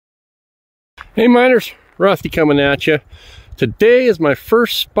Hey miners, Rusty coming at you. Today is my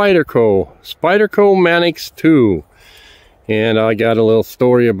first Spyderco Manix 2. And I got a little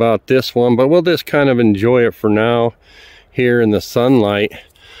story about this one, but we'll just kind of enjoy it for now here in the sunlight.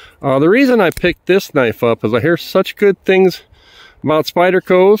 The reason I picked this knife up is I hear such good things about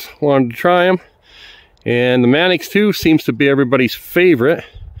Spydercos. Wanted to try them. And the Manix 2 seems to be everybody's favorite.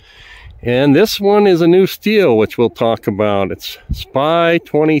 And this one is a new steel, which we'll talk about. It's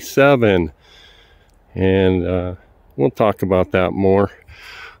SPY27. And we'll talk about that more.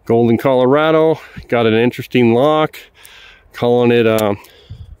 Golden, Colorado. Got an interesting lock. Calling it a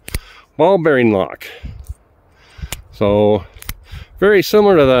ball bearing lock. So very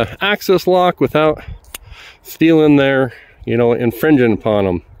similar to the Axis lock without steel in there, you know, infringing upon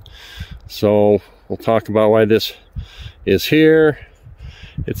them. So we'll talk about why this is here.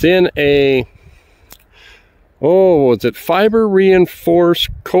 It's in a, is it fiber reinforced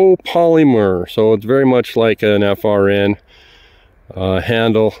copolymer? So it's very much like an FRN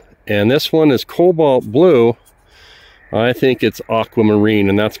handle. And this one is cobalt blue. I think it's aquamarine,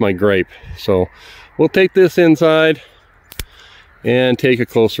 and that's my grape. So we'll take this inside and take a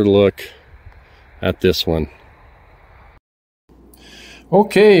closer look at this one.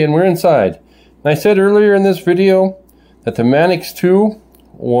 Okay, and we're inside. And I said earlier in this video that the Manix 2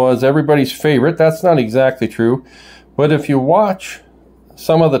 was everybody's favorite. That's not exactly true, but if you watch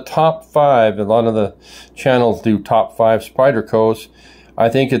some of the top 5, a lot of the channels do top 5 Spydercos, I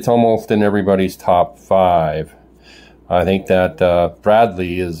think it's almost in everybody's top 5. I think that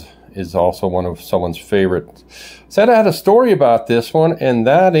Bradley is also one of someone's favorite. Said I had a story about this one, and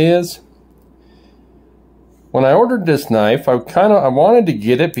that is when I ordered this knife, I wanted to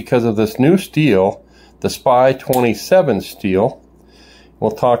get it because of this new steel, the SPY27 steel.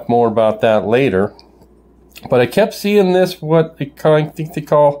 We'll talk more about that later. But I kept seeing this, what I think they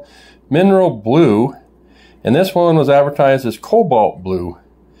call mineral blue. And this one was advertised as cobalt blue.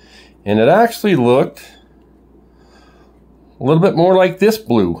 And it actually looked a little bit more like this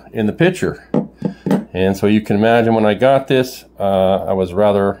blue in the picture. And so you can imagine when I got this, I was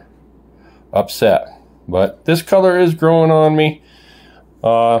rather upset. But this color is growing on me.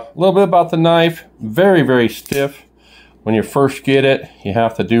 A little bit about the knife. Very, very stiff. When you first get it, you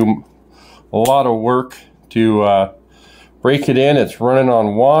have to do a lot of work to break it in. It's running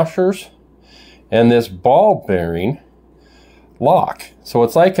on washers and this ball bearing lock. So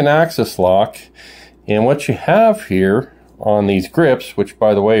it's like an Axis lock. And what you have here on these grips, which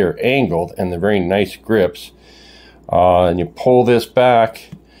by the way are angled and they're very nice grips, and you pull this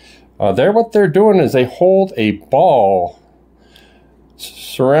back, what they're doing is they hold a ball,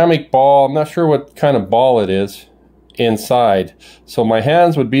 ceramic ball, I'm not sure what kind of ball it is, inside. So my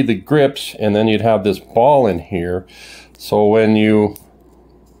hands would be the grips, and then you'd have this ball in here. So when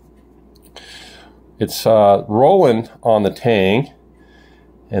it's rolling on the tang,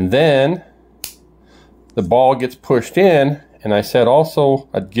 and then the ball gets pushed in. And I said also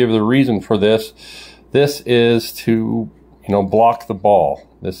I'd give the reason for this. This is to, you know, block the ball.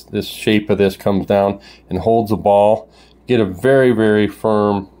 This shape of this comes down and holds the ball. Get a very, very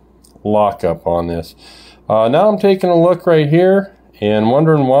firm lockup on this. Now I'm taking a look right here and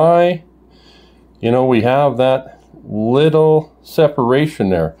wondering why, you know, we have that little separation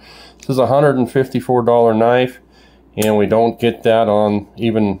there. This is a $154 knife, and we don't get that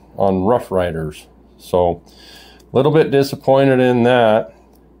even on Rough Riders. So a little bit disappointed in that.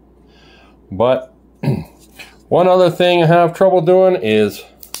 But one other thing I have trouble doing is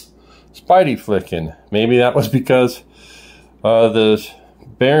Spidey flicking. Maybe that was because the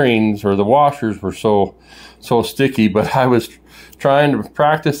bearings or the washers were so sticky, but I was trying to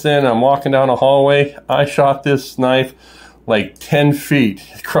practice in. I'm walking down a hallway. I shot this knife like 10 feet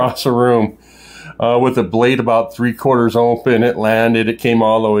across the room with the blade about 3/4 open. It landed. It came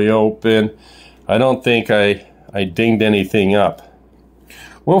all the way open. I don't think I dinged anything up.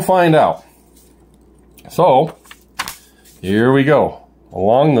 We'll find out. So here we go.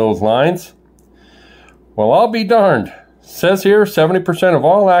 Along those lines, well, I'll be darned. It says here 70% of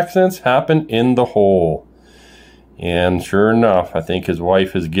all accidents happen in the hole. And sure enough, I think his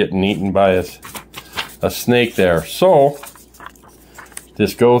wife is getting eaten by a snake there. So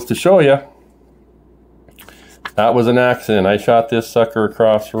this goes to show you that was an accident. I shot this sucker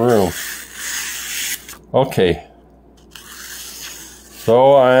across the room. Okay.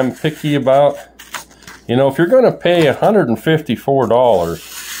 So I'm picky about, you know, if you're going to pay $154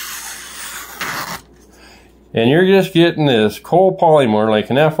 and you're just getting this copolymer like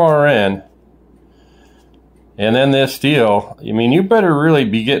an FRN, and then this steel, I mean, you better really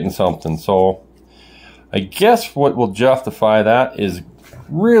be getting something. So I guess what will justify that is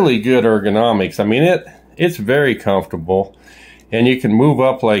really good ergonomics. I mean, it's very comfortable, and you can move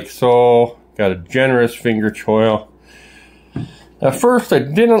up like so. Got a generous finger choil. At first I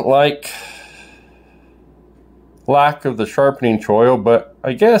didn't like lack of the sharpening choil, but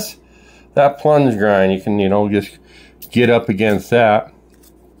I guess that plunge grind, you can, you know, just get up against that.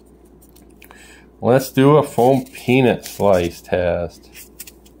 Let's do a foam peanut slice test.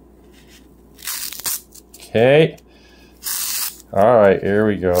 Okay. Alright, here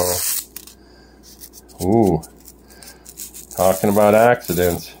we go. Ooh. Talking about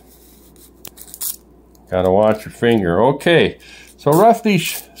accidents. Gotta watch your finger. Okay. So roughly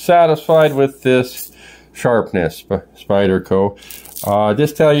satisfied with this sharpness, Spyderco.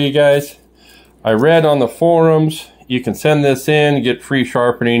 Just tell you guys, I read on the forums, you can send this in, get free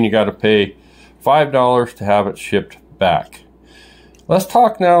sharpening. You gotta pay $5 to have it shipped back. Let's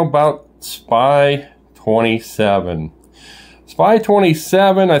talk now about SPY27.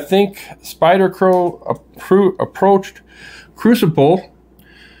 SPY27, I think Spyderco approached Crucible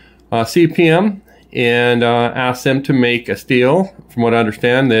CPM and asked them to make a steel, from what I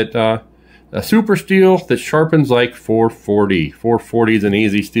understand, that a super steel that sharpens like 440. 440 is an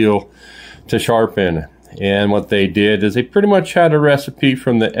easy steel to sharpen. And what they did is they pretty much had a recipe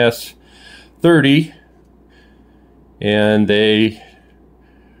from the S30, and they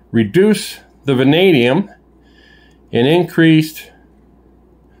reduced the vanadium and increased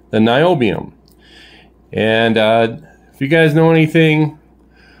the niobium. And if you guys know anything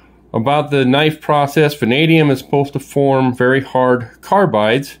about the knife process, vanadium is supposed to form very hard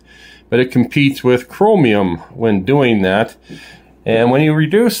carbides, but it competes with chromium when doing that. And when you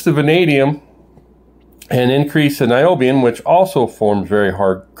reduce the vanadium and increase the niobium, which also forms very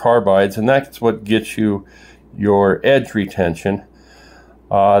hard carbides, and that's what gets you your edge retention,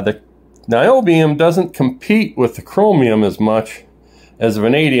 the niobium doesn't compete with the chromium as much as the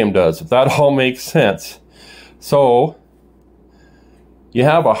vanadium does, if that all makes sense. So you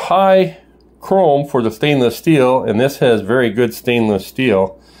have a high chrome for the stainless steel, and this has very good stainless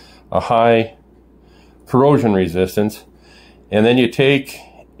steel, a high corrosion resistance. And then you take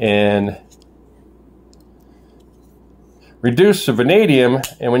and reduce the vanadium,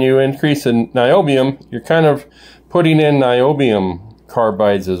 and when you increase the niobium, you're kind of putting in niobium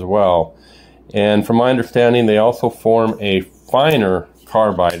carbides as well. And from my understanding, they also form a finer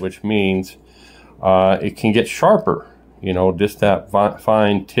carbide, which means it can get sharper, you know, just that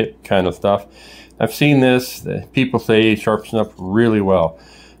fine tip kind of stuff. I've seen this, people say it sharpens up really well.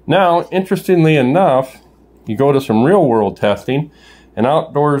 Now, interestingly enough, you go to some real world testing, and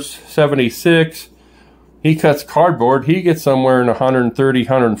Outdoors 76, he cuts cardboard, he gets somewhere in 130,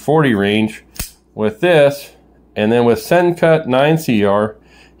 140 range with this, and then with Sencut 9CR,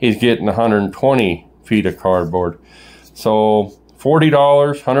 he's getting 120 feet of cardboard. So $40,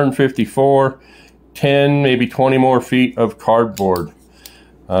 154, 10, maybe 20 more feet of cardboard.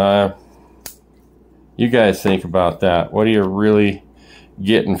 You guys think about that. What are you really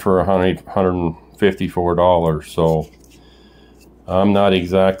getting for $154? So I'm not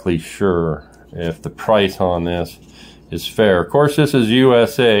exactly sure if the price on this is fair. Of course, this is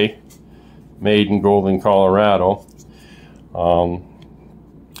USA, made in Golden, Colorado.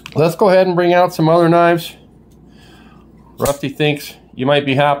 Let's go ahead and bring out some other knives Rusty thinks you might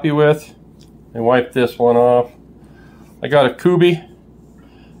be happy with. And wipe this one off. I got a Kubi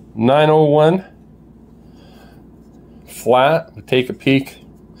 901 flat. We'll take a peek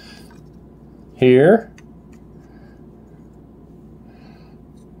here.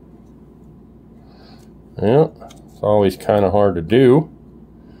 Yeah, it's always kind of hard to do.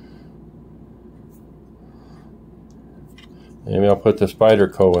 Maybe I'll put the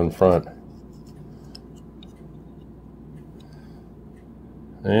Spyderco in front.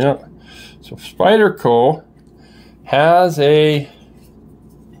 Yeah. So Spyderco has a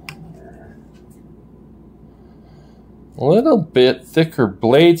little bit thicker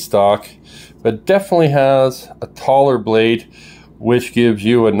blade stock, but definitely has a taller blade, which gives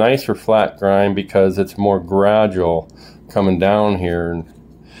you a nicer flat grind because it's more gradual coming down here, and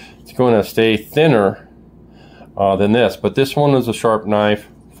it's going to stay thinner than this. But this one is a sharp knife,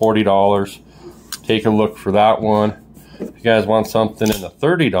 $40. Take a look for that one. If you guys want something in the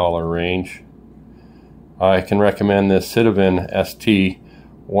 $30 range, I can recommend this Satin ST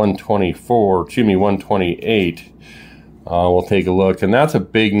 124, excuse me, 128. We'll take a look, and that's a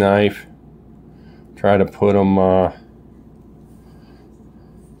big knife. Try to put them,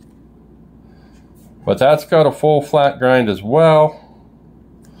 but that's got a full flat grind as well,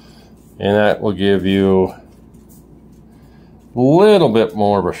 and that will give you a little bit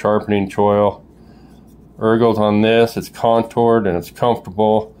more of a sharpening choil. ergos on this. It's contoured and it's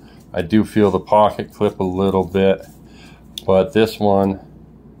comfortable. I do feel the pocket clip a little bit, but this one,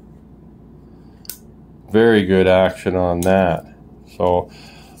 very good action on that. So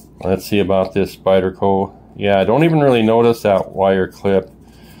let's see about this Spyderco. Yeah, I don't even really notice that wire clip,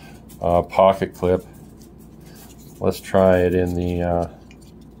 pocket clip. Let's try it in the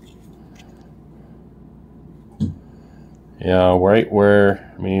yeah, right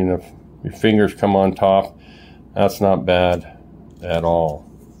where, I mean, if your fingers come on top, that's not bad at all.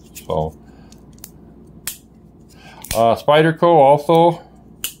 So Spyderco also,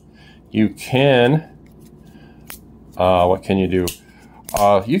 you can what can you do?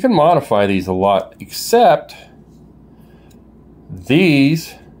 You can modify these a lot, except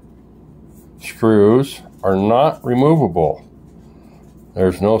these screws are not removable.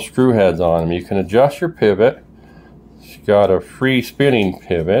 There's no screw heads on them. You can adjust your pivot. It's got a free spinning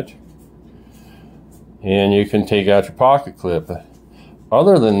pivot, and you can take out your pocket clip.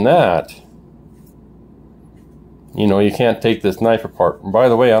 Other than that, you know, you can't take this knife apart. And by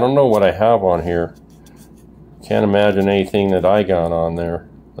the way, I don't know what I have on here. Can't imagine anything that I got on there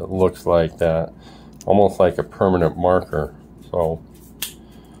that looks like that. Almost like a permanent marker. So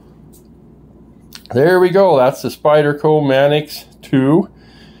there we go. That's the Spyderco Manix 2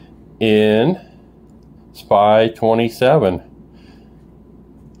 in SPY27.